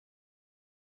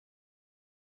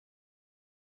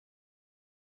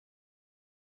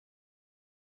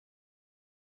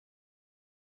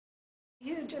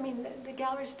Huge. I mean, the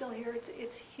gallery's still here.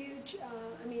 It's huge.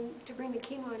 I mean, to bring the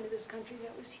quinoa into this country,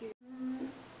 that was huge.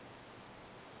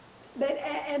 But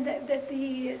and that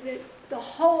the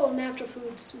whole natural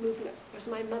foods movement was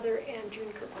my mother and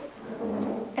June Kirkwood.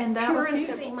 And that Pure was huge.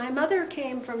 instinct. My mother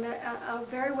came from a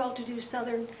very well-to-do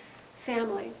Southern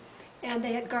family, and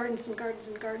they had gardens and gardens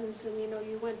and gardens. And you know,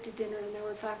 you went to dinner and there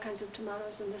were 5 kinds of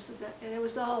tomatoes and this and that, and it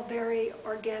was all very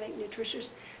organic,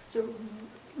 nutritious. So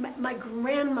my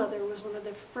grandmother was one of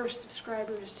the first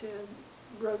subscribers to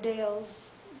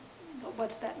Rodale's,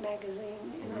 what's that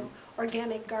magazine, you know,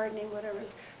 organic gardening, whatever.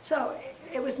 So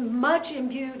it was much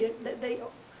imbued.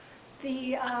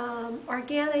 The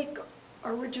organic,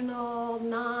 original,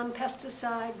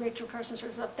 non-pesticide, Rachel Carson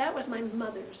sort of stuff, that was my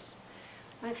mother's.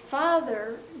 My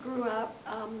father grew up,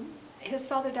 his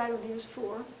father died when he was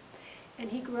 4,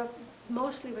 and he grew up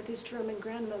mostly with his German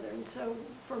grandmother. And so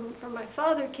from my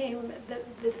father came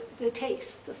the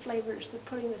taste, the flavors, the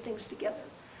putting the things together,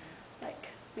 like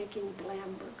making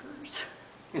blam burgers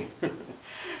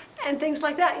and things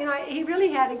like that. You know, he really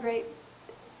had a great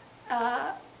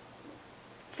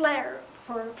flair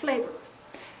for flavor.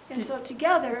 And so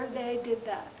together they did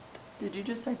that. Did you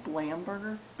just say blam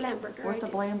burger? Blam burger. What's a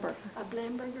blam burger? A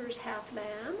blam burger is half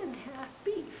lamb and half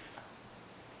beef.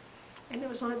 And it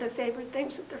was one of their favorite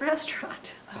things at the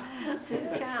restaurant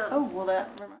in town. Oh, well that...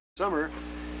 Summer,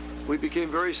 we became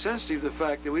very sensitive to the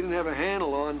fact that we didn't have a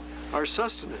handle on our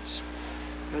sustenance,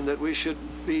 and that we should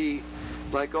be,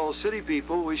 like all city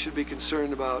people, we should be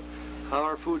concerned about how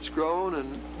our food's grown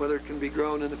and whether it can be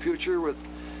grown in the future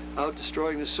without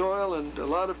destroying the soil, and a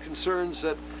lot of concerns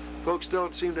that folks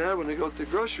don't seem to have when they go to the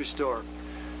grocery store.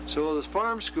 So this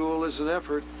farm school is an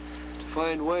effort to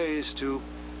find ways to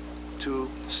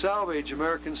salvage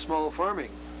American small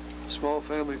farming, small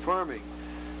family farming,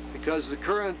 because the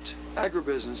current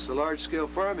agribusiness, the large-scale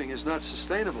farming, is not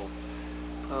sustainable.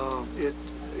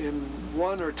 In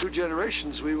 1 or 2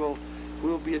 generations, we will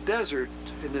be a desert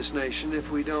in this nation if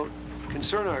we don't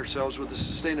concern ourselves with the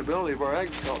sustainability of our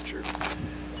agriculture.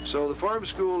 So the farm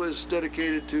school is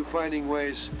dedicated to finding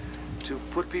ways to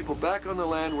put people back on the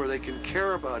land where they can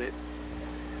care about it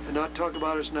and not talk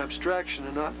about it as an abstraction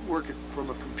and not work it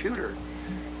from a computer,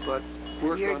 but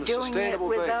work on a sustainable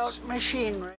base. You're doing it without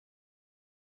machinery.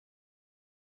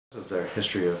 Of their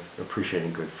history of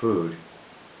appreciating good food,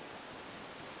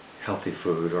 healthy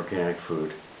food, organic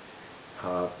food,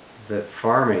 that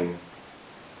farming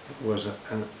was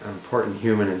an important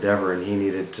human endeavor, and he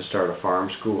needed to start a farm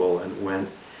school and went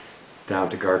down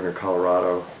to Gardner,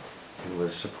 Colorado, and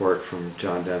with support from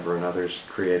John Denver and others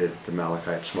created the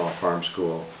Malachite Small Farm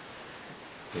School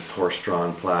with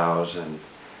horse-drawn plows and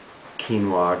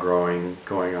quinoa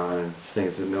going on, and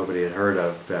things that nobody had heard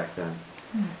of back then.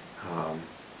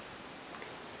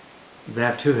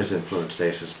 That too has influenced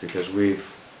ACES, because we've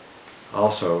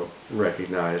also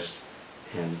recognized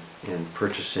in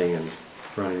purchasing and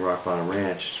running Rock Bottom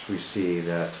Ranch, we see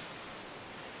that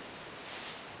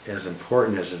as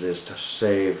important as it is to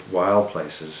save wild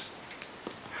places,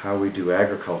 how we do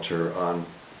agriculture on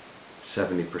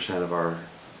 70% of our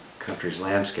country's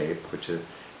landscape, which is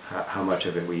how much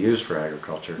of it we use for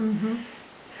agriculture,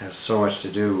 has so much to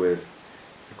do with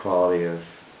the quality of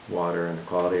water and the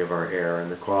quality of our air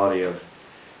and the quality of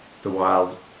the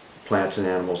wild plants and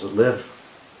animals that live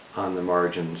on the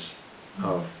margins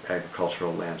of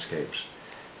agricultural landscapes.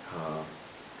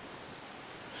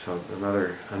 So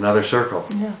another circle.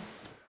 Yeah.